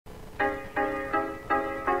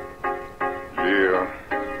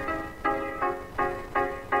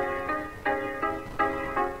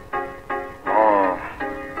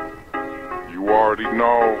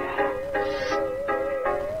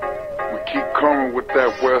coming with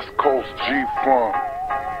that West Coast G-Funk.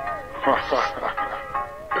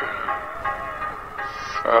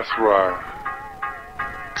 That's right.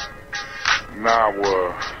 Now,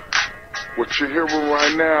 what you're hearing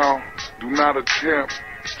right now, do not attempt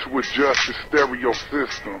to adjust your stereo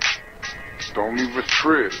system. Don't even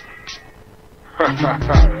trip.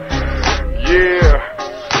 Yeah,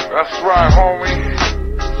 that's right, homie.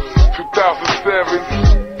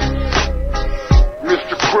 2007.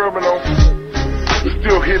 Mr. Criminal,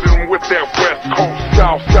 still hitting him with that West Coast,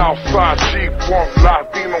 South Side G-Funk,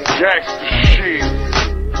 Latino gangster shit.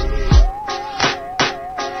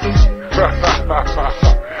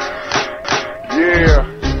 Yeah.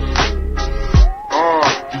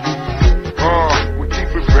 We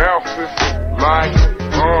keep it bouncing, like,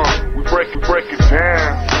 we break it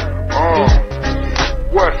down.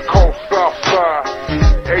 West Coast, South Side,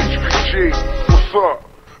 HPG, what's up?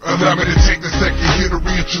 Allow me to take a second here to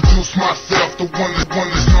reintroduce myself. The one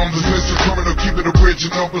that's known as Mr. Criminal, keep it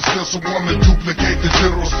original, but still someone to duplicate the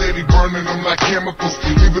general, steady burning them like chemicals,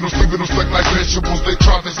 leaving them stuck like vegetables. They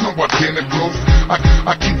try, there's no identicals.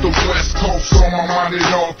 I keep the West Coast on my mind at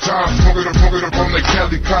all times. Smoke it up on the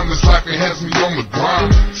Cali kindness life, it has me on the grind.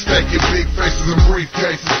 Stacking big faces and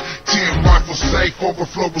briefcases, 10 rifles safe,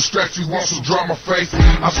 overflow with straps, you want some drama face.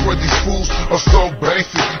 I swear these fools are so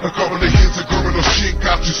basic. A couple of years of criminal shit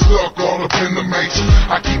got you stuck all up in the matrix.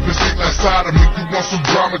 I keep it sick inside of me. You want some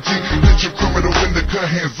drama, G? Get your criminal in the cut,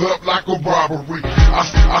 hands up like a robbery.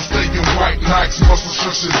 I stay in white Nikes, muscle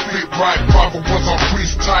shirts that fit right. Bravo ones on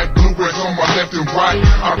crease tight, blue reds on my left and right.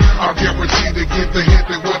 I'm guaranteed to get the hit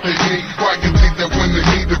that what they need. Why you think that when they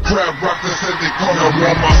need the crowd rock, they said they come? I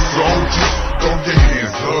want my soldiers, throw your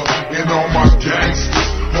hands up, and all my gangsters,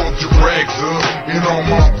 hold your rags up, and all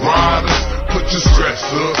my riders, put your straps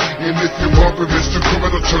up, and if you're bumping Mr.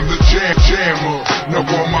 Criminal, turn the jam up. Now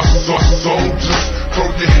all my soldiers, throw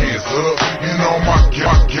your hands up, and all my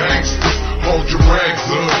gangsters, hold your rags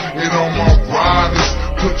up, and all my riders,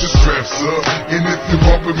 put your straps up, and if you're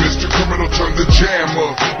bumping Mr. Criminal, turn the jam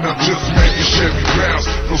up. Now just make your Chevy bounce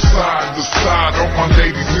from side to side. All my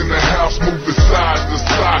ladies in the house, move it side to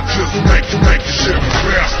side. Just make your Chevy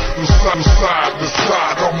bounce from side to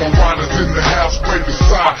side. All my riders in the house, wave the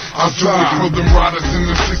side. I do it for them riders in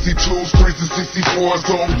the 62s, 3s and 64s,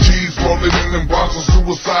 OGs, rolling in them bombs on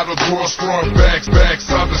suicidal doors, front backs,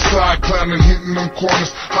 side to side, clowning, hitting them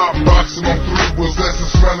corners, hot boxing on 3 wheels, that's the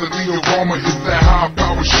smell of the aroma, it's that high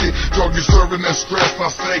power shit, dog, you're serving that stress, I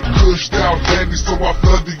stay cushed out, dandy, so I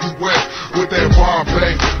flood the US with that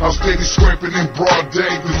Bombay, I'm steady scraping in broad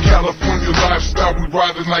day, this California lifestyle, we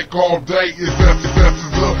riding like all day, it's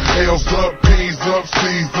S's up, L's up, P's up,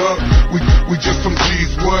 C's up, we just some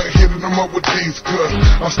G's, what, hitting them up with these cuts,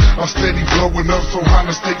 I'm steady blowing up, so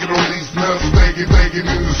Honda's taking on these nuts, begging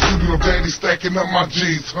in the studio, daddy stacking up my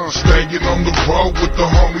G's, staying on the road with the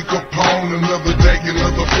homie Capone, another day,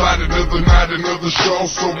 another flight, another night, another show,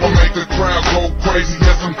 so I make the crowd go crazy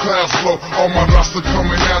as some clouds flow, all my roster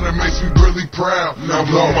coming out, it makes me really proud, now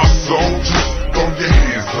all my soldiers, throw your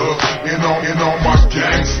hands up, and all my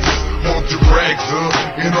gangsters, hold your rags up,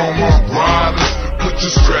 and all my riders, put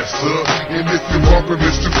your straps up, and if you're bumping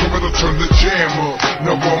Mr. Criminal, turn the jam up.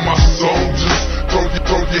 Now all my soldiers, throw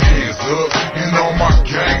your hands up, and all my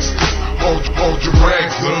gangsters, hold your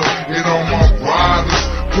rags up, and all my riders,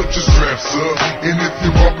 put your straps up, and if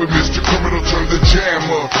you're bumping Mr. Criminal, turn the jam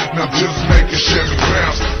up. Now just make your Chevy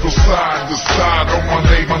bounce from side to side. All my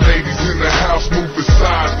ladies in the house, move it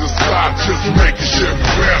side to side. Just make your Chevy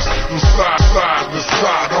bounce from side to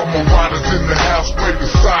side. All my riders in the house,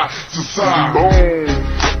 waving side to side. Boom.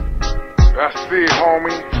 That's it,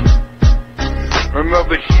 homie.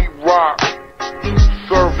 Another heat rock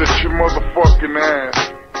served at your motherfucking ass.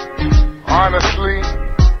 Honestly,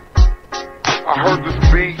 I heard this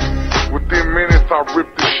beat, within minutes I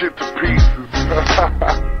ripped this shit to pieces.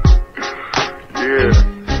 Yeah,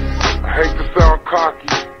 I hate to sound cocky,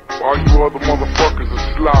 all you other motherfuckers are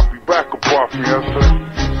sloppy. Back up off me, I say.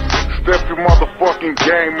 Step your motherfucking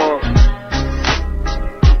game up.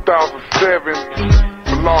 2007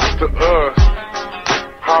 belongs to us.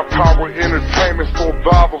 High power entertainment,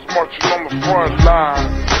 survivors marching on the front line.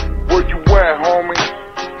 Where you at, homie?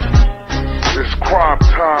 It's crime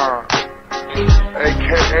time.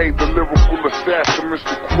 AKA the lyrical assassin,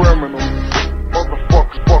 Mr. Criminal.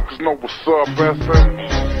 Motherfuckers know what's up, SA.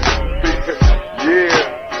 Yeah.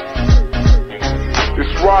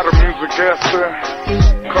 It's rider music, SA.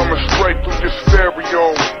 Coming straight through your stereo,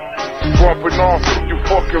 bumping off through your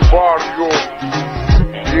fucking barrio.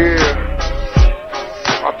 Yeah.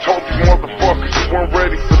 I told you motherfuckers you weren't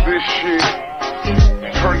ready for this shit.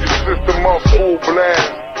 Turn your system up full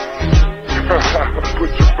blast.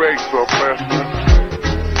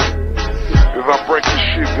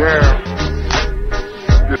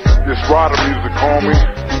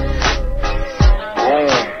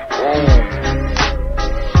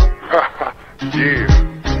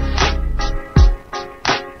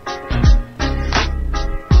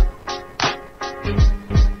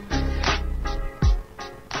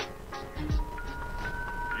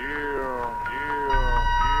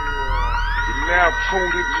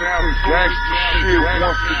 shit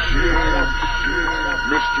once again.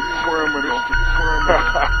 Mr. Criminal.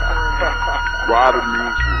 Rider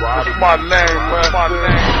music. It's my name, man. My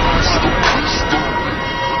name.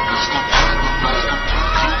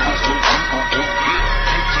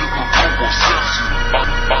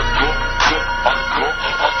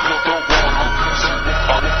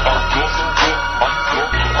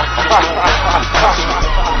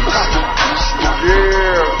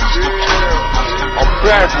 I'm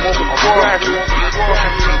back, motherfucker.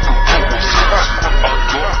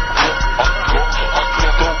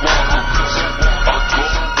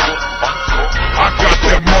 I got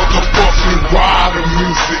that motherfucking rider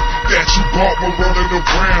music that you bought when rolling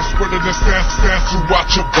around, spreading the stance throughout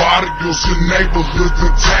your body, use your neighborhoods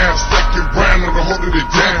and towns, second round of the holding it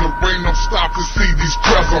down. The rain don't stop to see these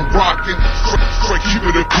crowds I'm rocking, straight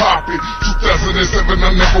keeping it popping. 2007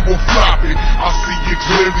 I never will flop it. I see it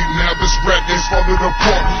clearly now, this rap game's falling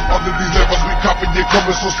apart. All of these levels we copying, you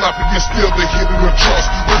coming so sloppy, you still they hitting the charts,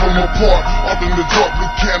 rip them apart. All in the dark, blue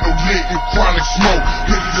candle lit and chronic smoke,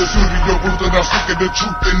 hitting the studio booth and I'm speaking the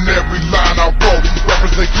truth in every line I wrote.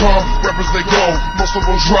 Rappers they come, rappers they go, most of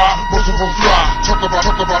them drop, most of them fly. Talk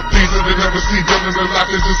about things that they never see done in their life,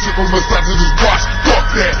 they just sit on the sides and just watch. Fuck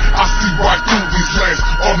that, I see right through these lanes,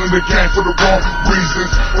 all in the game for the wrong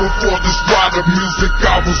reasons. Before this rider music,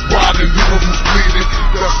 I was riding, nigga was bleeding.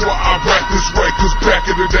 That's why I rap this way, cause back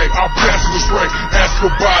in the day, I blasted this way. Ask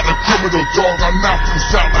about the criminal dog, I knocked them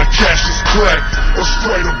out like Cassius Clay. A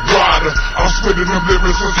straight up rider, I'm spitting them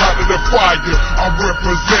lyrics as hotter than fire. I'm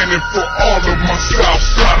representing for all of my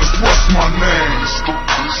Southsiders. What's my name?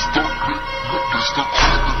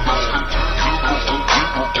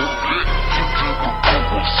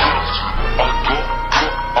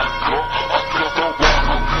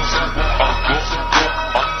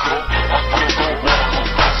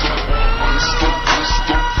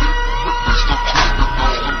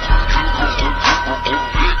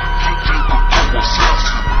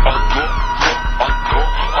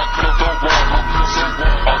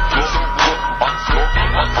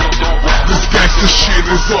 This shit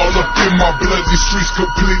is all up in my blood, these streets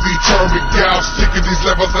completely turned me down. Sick of these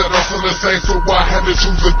levels that are still the same, so I had to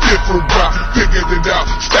choose a different route. Figured it out,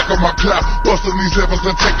 stack on my clout, busting these levels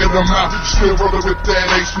and taking them out. Still rolling with that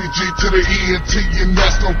HPG to the ENT, and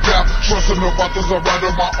that's no doubt. Trusting the authors, I write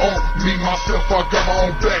on my own. Me, myself, I got my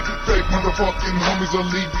own back. Fake motherfucking homies will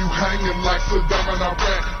leave you hanging like Saddam and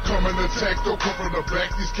Iraq. Come and attack, don't come from the back.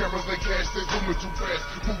 These cameras, they cash, they zooming too fast.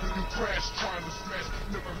 Moving you crash, trying to smash.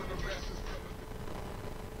 Never heard of masses.